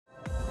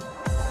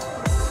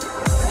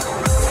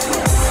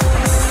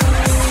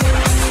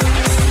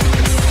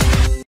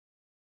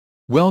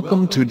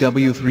Welcome to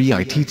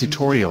W3IT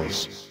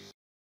Tutorials.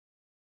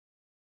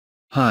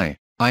 Hi,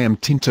 I am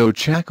Tinto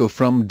Chaco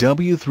from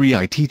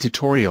W3IT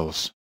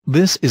Tutorials.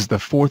 This is the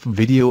fourth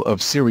video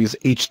of series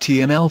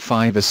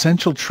HTML5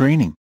 Essential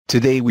Training.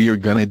 Today we are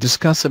gonna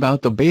discuss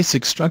about the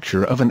basic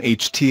structure of an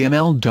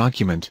HTML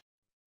document.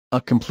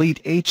 A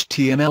complete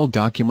HTML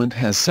document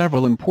has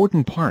several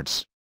important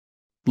parts.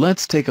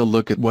 Let's take a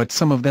look at what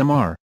some of them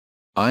are.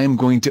 I am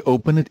going to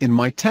open it in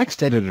my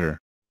text editor.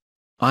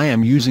 I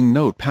am using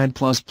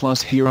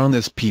Notepad++ here on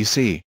this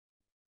PC.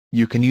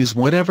 You can use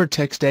whatever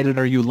text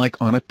editor you like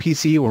on a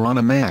PC or on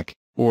a Mac,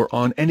 or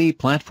on any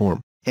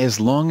platform, as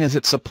long as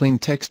it's a plain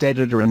text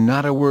editor and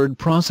not a word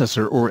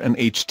processor or an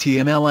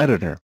HTML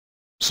editor.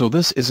 So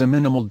this is a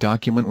minimal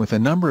document with a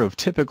number of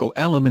typical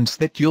elements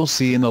that you'll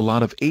see in a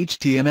lot of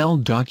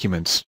HTML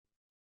documents.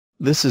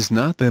 This is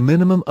not the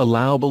minimum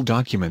allowable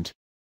document.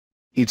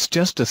 It's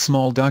just a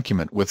small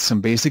document with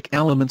some basic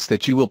elements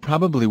that you will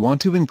probably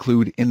want to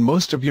include in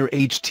most of your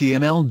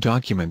HTML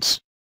documents.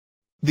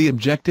 The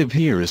objective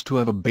here is to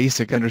have a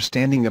basic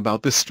understanding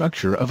about the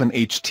structure of an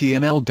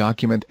HTML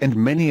document, and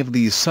many of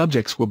these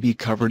subjects will be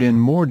covered in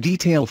more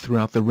detail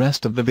throughout the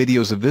rest of the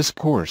videos of this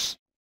course.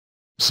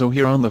 So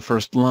here on the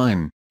first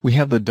line, we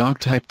have the doc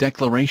type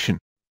declaration.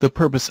 The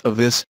purpose of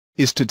this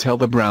is to tell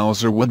the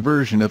browser what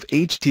version of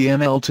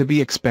HTML to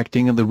be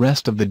expecting in the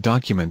rest of the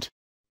document.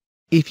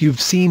 If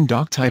you've seen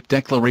doc type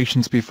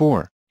declarations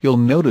before, you'll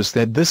notice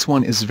that this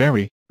one is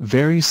very,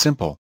 very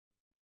simple.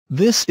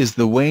 This is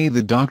the way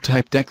the doc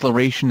type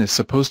declaration is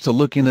supposed to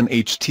look in an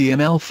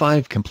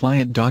HTML5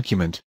 compliant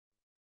document.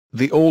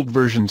 The old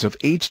versions of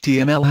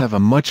HTML have a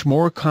much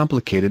more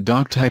complicated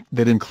doc type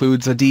that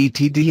includes a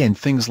DTD and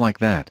things like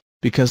that.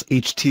 Because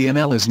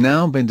HTML has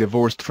now been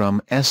divorced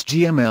from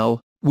SGML,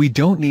 we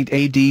don't need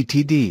a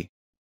DTD.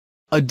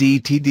 A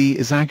DTD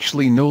is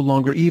actually no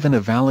longer even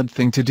a valid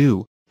thing to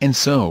do, and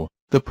so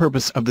the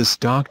purpose of this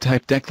doc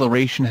type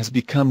declaration has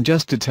become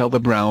just to tell the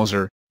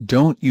browser,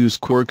 don't use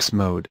quirks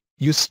mode,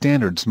 use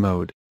standards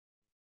mode.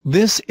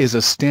 This is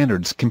a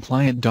standards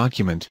compliant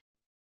document.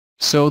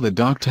 So the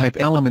doc type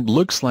element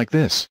looks like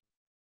this.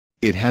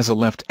 It has a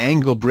left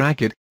angle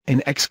bracket,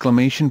 an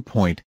exclamation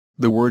point,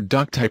 the word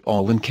doc type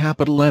all in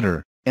capital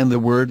letter, and the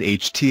word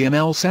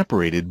HTML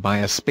separated by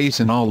a space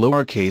in all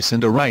lowercase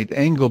and a right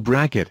angle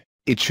bracket.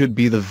 It should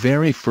be the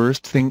very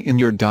first thing in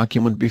your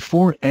document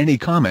before any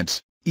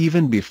comments,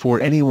 even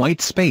before any white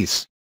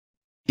space.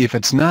 If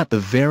it's not the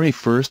very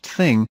first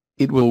thing,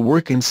 it will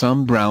work in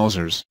some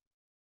browsers.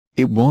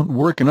 It won't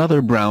work in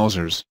other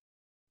browsers.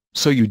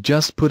 So you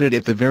just put it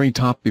at the very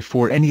top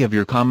before any of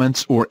your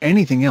comments or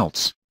anything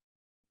else.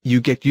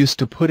 You get used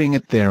to putting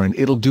it there and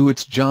it'll do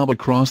its job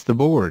across the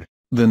board.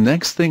 The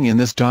next thing in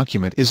this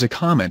document is a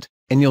comment,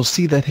 and you'll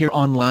see that here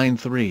on line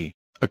 3,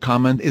 a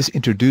comment is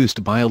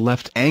introduced by a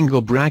left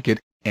angle bracket,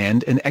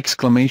 and an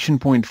exclamation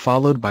point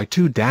followed by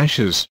 2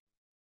 dashes.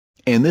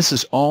 And this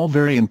is all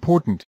very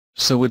important,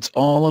 so it's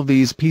all of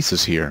these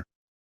pieces here.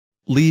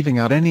 Leaving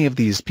out any of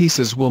these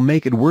pieces will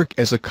make it work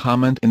as a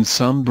comment in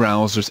some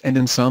browsers, and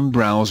in some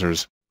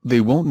browsers, they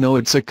won't know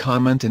it's a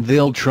comment and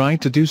they'll try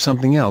to do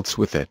something else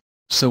with it.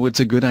 So it's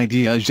a good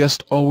idea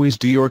just always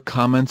do your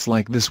comments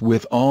like this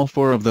with all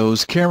 4 of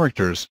those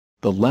characters,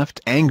 the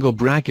left angle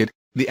bracket,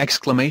 the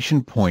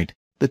exclamation point,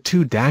 the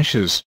 2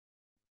 dashes.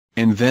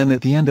 And then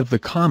at the end of the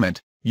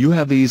comment, you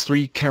have these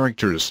 3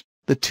 characters,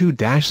 the 2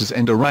 dashes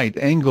and a right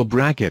angle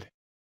bracket.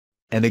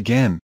 And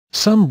again,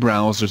 some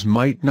browsers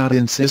might not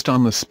insist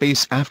on the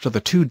space after the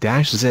 2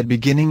 dashes at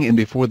beginning and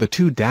before the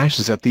 2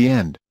 dashes at the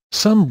end.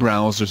 Some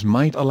browsers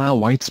might allow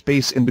white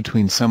space in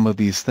between some of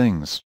these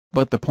things,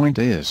 but the point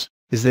is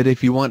that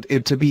if you want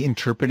it to be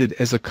interpreted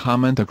as a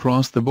comment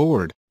across the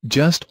board,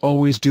 just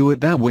always do it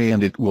that way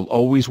and it will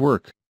always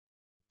work.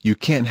 You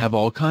can't have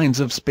all kinds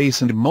of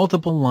space and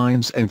multiple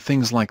lines and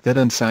things like that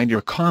inside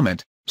your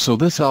comment, so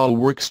this all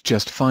works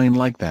just fine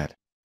like that.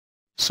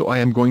 So I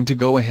am going to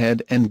go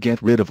ahead and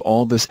get rid of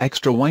all this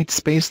extra white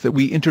space that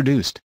we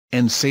introduced,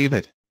 and save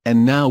it,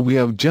 and now we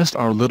have just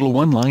our little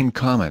one-line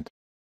comment.